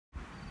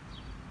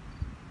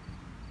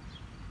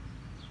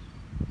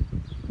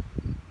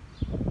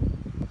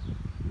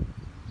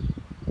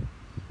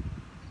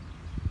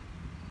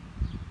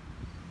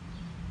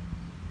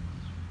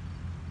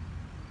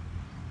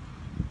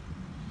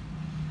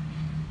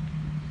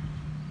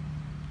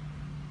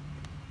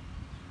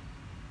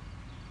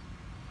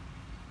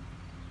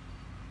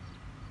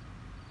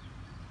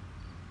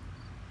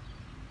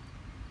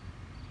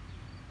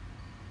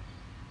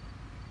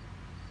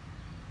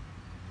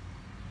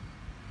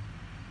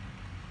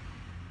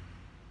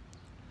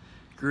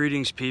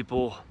Greetings,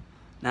 people.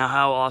 Now,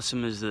 how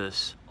awesome is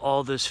this?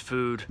 All this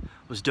food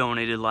was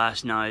donated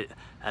last night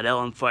at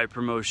Earlham Fight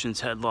Promotions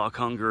Headlock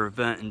Hunger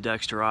event in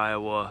Dexter,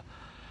 Iowa.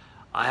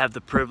 I have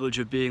the privilege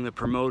of being the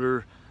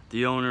promoter,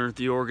 the owner,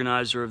 the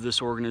organizer of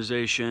this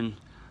organization,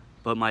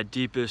 but my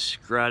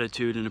deepest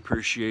gratitude and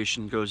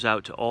appreciation goes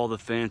out to all the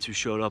fans who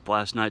showed up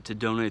last night to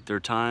donate their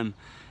time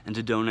and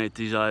to donate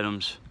these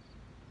items.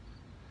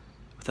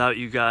 Without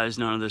you guys,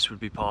 none of this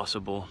would be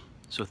possible,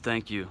 so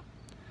thank you.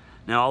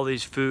 Now, all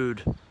these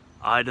food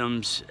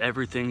items,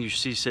 everything you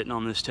see sitting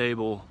on this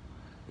table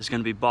is going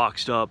to be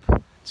boxed up.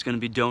 It's going to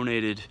be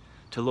donated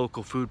to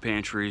local food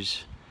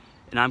pantries.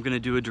 And I'm going to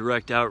do a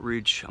direct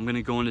outreach. I'm going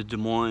to go into Des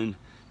Moines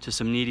to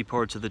some needy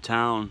parts of the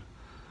town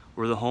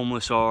where the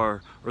homeless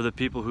are, or the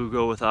people who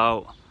go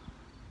without.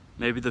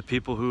 Maybe the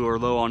people who are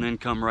low on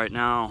income right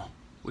now.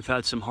 We've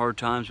had some hard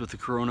times with the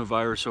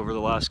coronavirus over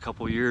the last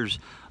couple years.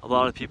 A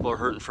lot of people are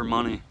hurting for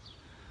money.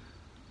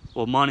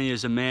 Well, money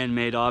is a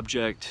man-made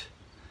object.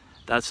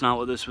 That's not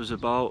what this was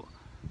about.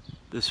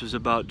 This was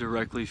about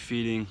directly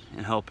feeding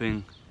and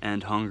helping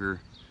end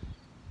hunger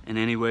in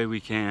any way we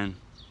can.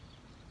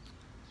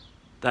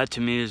 That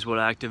to me is what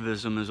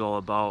activism is all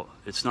about.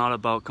 It's not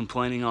about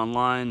complaining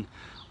online,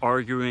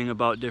 arguing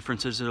about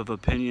differences of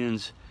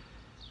opinions.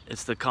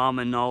 It's the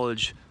common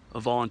knowledge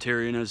of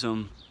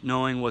voluntarism,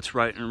 knowing what's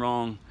right and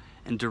wrong,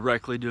 and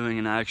directly doing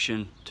an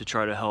action to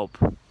try to help.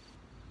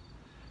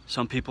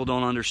 Some people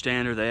don't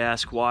understand, or they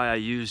ask why I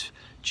use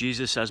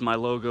Jesus as my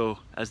logo,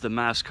 as the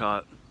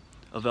mascot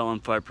of Earlham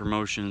Fight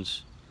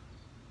Promotions.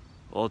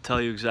 Well, I'll tell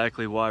you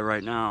exactly why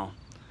right now.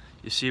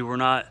 You see, we're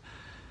not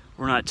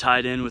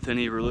tied in with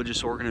any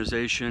religious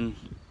organization.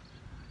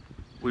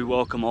 We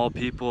welcome all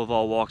people of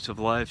all walks of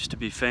life to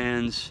be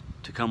fans,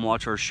 to come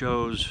watch our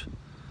shows.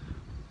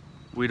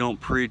 We don't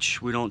preach,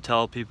 we don't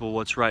tell people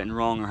what's right and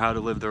wrong or how to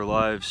live their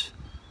lives.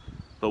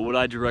 But what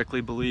I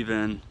directly believe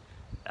in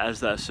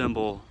as that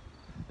symbol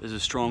is a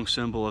strong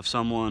symbol of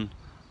someone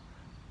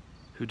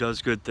who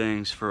does good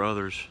things for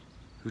others,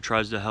 who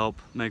tries to help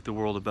make the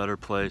world a better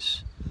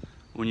place.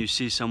 When you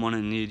see someone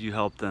in need, you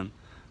help them.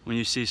 When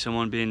you see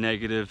someone being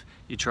negative,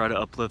 you try to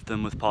uplift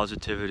them with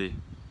positivity.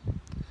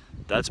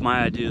 That's my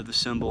idea of the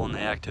symbol and the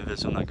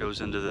activism that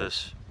goes into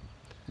this.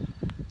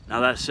 Now,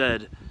 that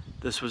said,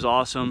 this was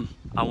awesome.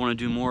 I want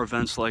to do more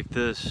events like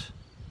this.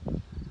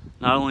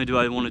 Not only do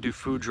I want to do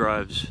food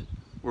drives,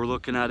 we're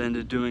looking at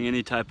into doing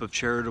any type of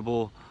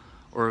charitable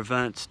or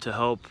events to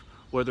help,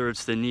 whether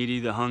it's the needy,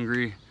 the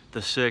hungry,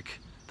 the sick,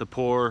 the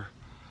poor,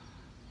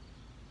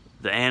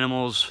 the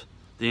animals,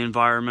 the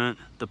environment,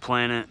 the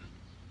planet.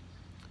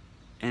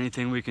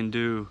 Anything we can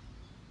do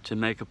to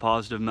make a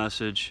positive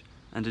message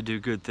and to do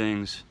good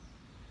things.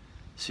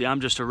 See,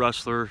 I'm just a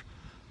wrestler.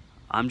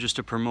 I'm just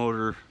a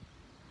promoter.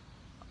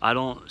 I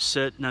don't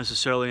sit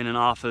necessarily in an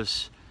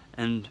office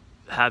and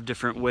have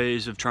different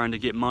ways of trying to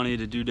get money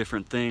to do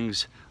different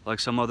things like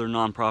some other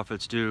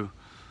nonprofits do.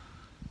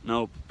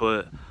 Nope,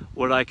 but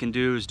what I can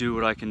do is do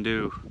what I can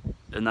do,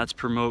 and that's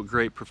promote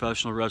great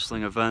professional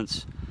wrestling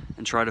events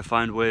and try to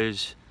find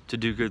ways to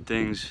do good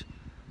things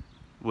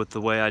with the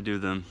way I do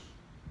them.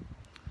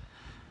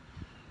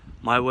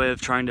 My way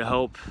of trying to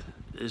help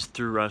is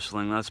through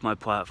wrestling. That's my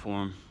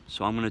platform,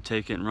 so I'm going to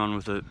take it and run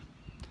with it.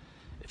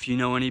 If you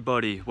know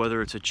anybody,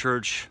 whether it's a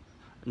church,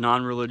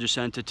 non-religious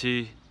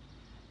entity,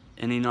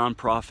 any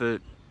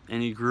nonprofit,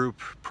 any group,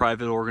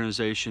 private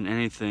organization,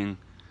 anything,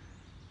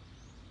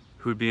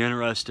 who'd be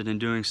interested in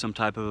doing some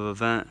type of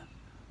event,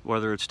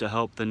 whether it's to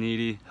help the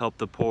needy, help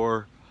the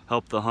poor,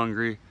 help the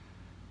hungry,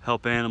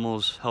 help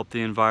animals, help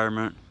the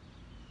environment,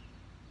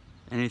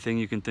 anything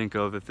you can think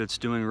of. If it's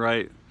doing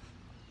right,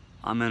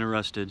 I'm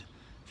interested.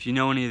 If you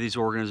know any of these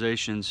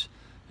organizations,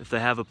 if they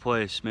have a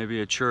place,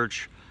 maybe a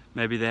church,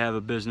 maybe they have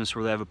a business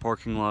where they have a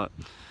parking lot,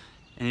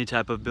 any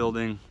type of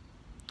building,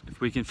 if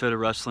we can fit a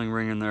wrestling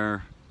ring in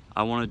there,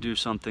 I want to do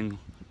something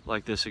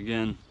like this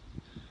again.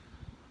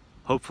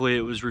 Hopefully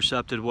it was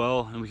received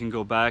well and we can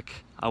go back.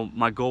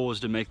 My goal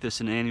was to make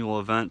this an annual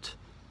event,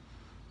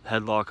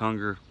 Headlock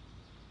Hunger.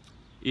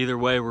 Either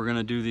way, we're going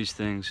to do these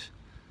things.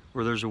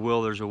 Where there's a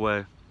will, there's a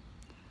way.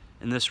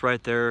 And this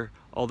right there,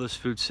 all this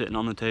food sitting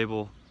on the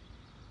table,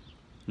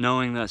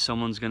 knowing that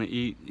someone's going to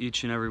eat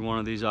each and every one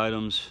of these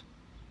items,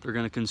 they're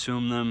going to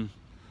consume them,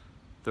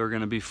 they're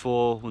going to be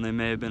full when they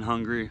may have been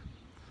hungry,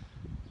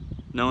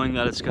 knowing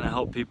that it's going to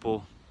help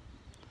people,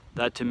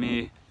 that to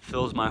me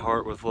fills my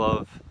heart with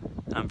love.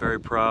 And I'm very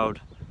proud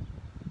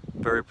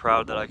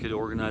that I could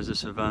organize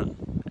this event,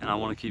 and I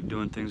want to keep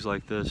doing things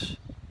like this.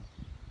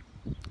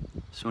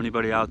 So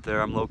anybody out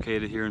there, I'm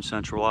located here in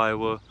central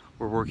Iowa.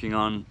 We're working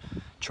on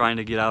trying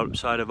to get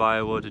outside of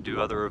Iowa to do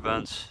other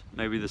events,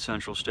 maybe the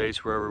central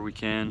states, wherever we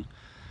can.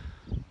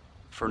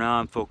 For now,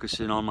 I'm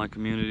focusing on my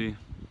community,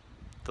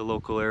 the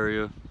local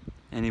area,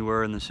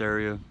 anywhere in this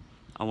area.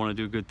 I want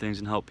to do good things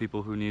and help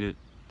people who need it.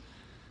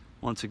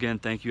 Once again,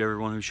 thank you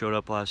everyone who showed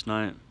up last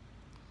night.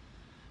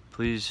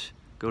 Please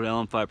go to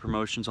Earlham Fight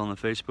Promotions on the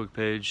Facebook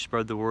page,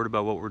 spread the word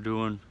about what we're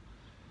doing.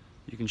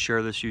 You can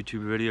share this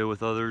YouTube video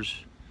with others.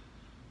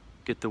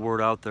 Get the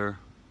word out there.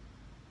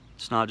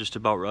 It's not just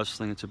about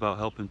wrestling, it's about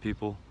helping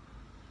people.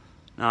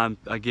 Now,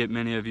 I get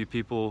many of you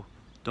people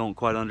don't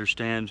quite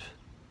understand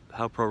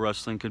how pro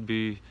wrestling could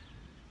be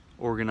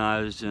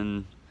organized,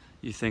 and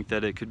you think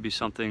that it could be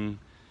something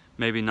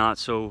maybe not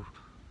so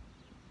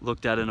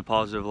looked at in a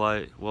positive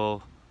light.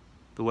 Well,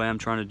 the way I'm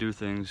trying to do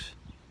things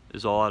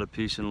is all out of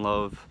peace and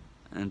love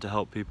and to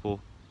help people.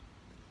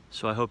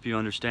 So I hope you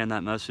understand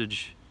that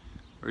message,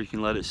 or you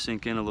can let it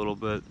sink in a little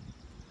bit.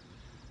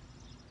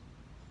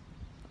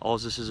 All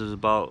this is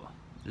about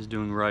is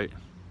doing right.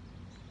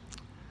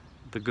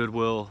 The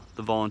goodwill,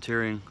 the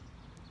volunteering,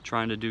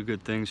 trying to do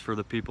good things for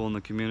the people in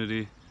the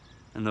community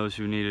and those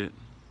who need it.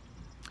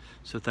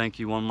 So thank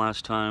you one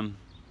last time.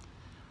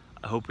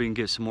 I hope we can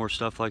get some more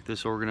stuff like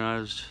this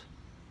organized.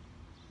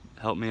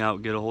 Help me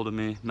out, get a hold of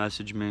me,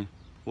 message me.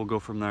 We'll go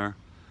from there.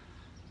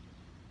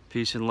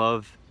 Peace and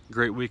love.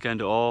 Great weekend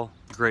to all.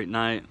 Great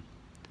night.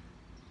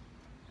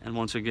 And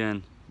once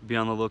again, be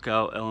on the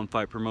lookout. Earlham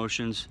Fight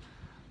Promotions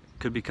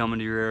could be coming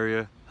to your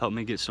area. Help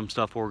me get some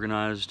stuff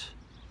organized.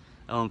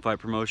 Earlham Fight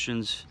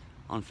Promotions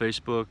on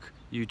Facebook,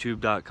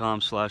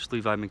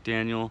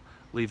 youtube.com/LeviMcDaniel,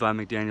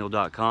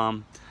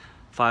 LeviMcDaniel.com,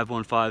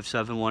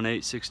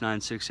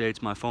 515-718-6968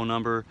 is my phone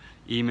number.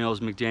 Email is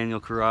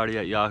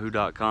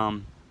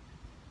McDanielKarate@yahoo.com.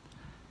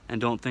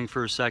 And don't think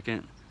for a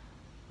second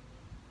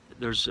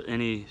there's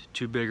any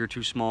too big or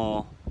too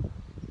small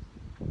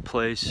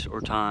place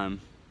or time.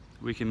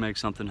 We can make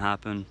something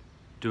happen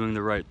doing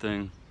the right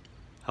thing,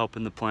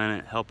 helping the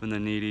planet, helping the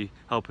needy,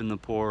 helping the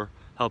poor,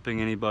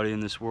 helping anybody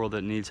in this world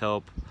that needs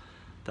help.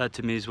 That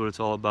to me is what it's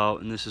all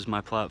about, and this is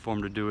my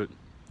platform to do it.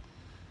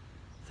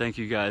 Thank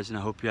you guys, and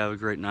I hope you have a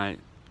great night.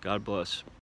 God bless.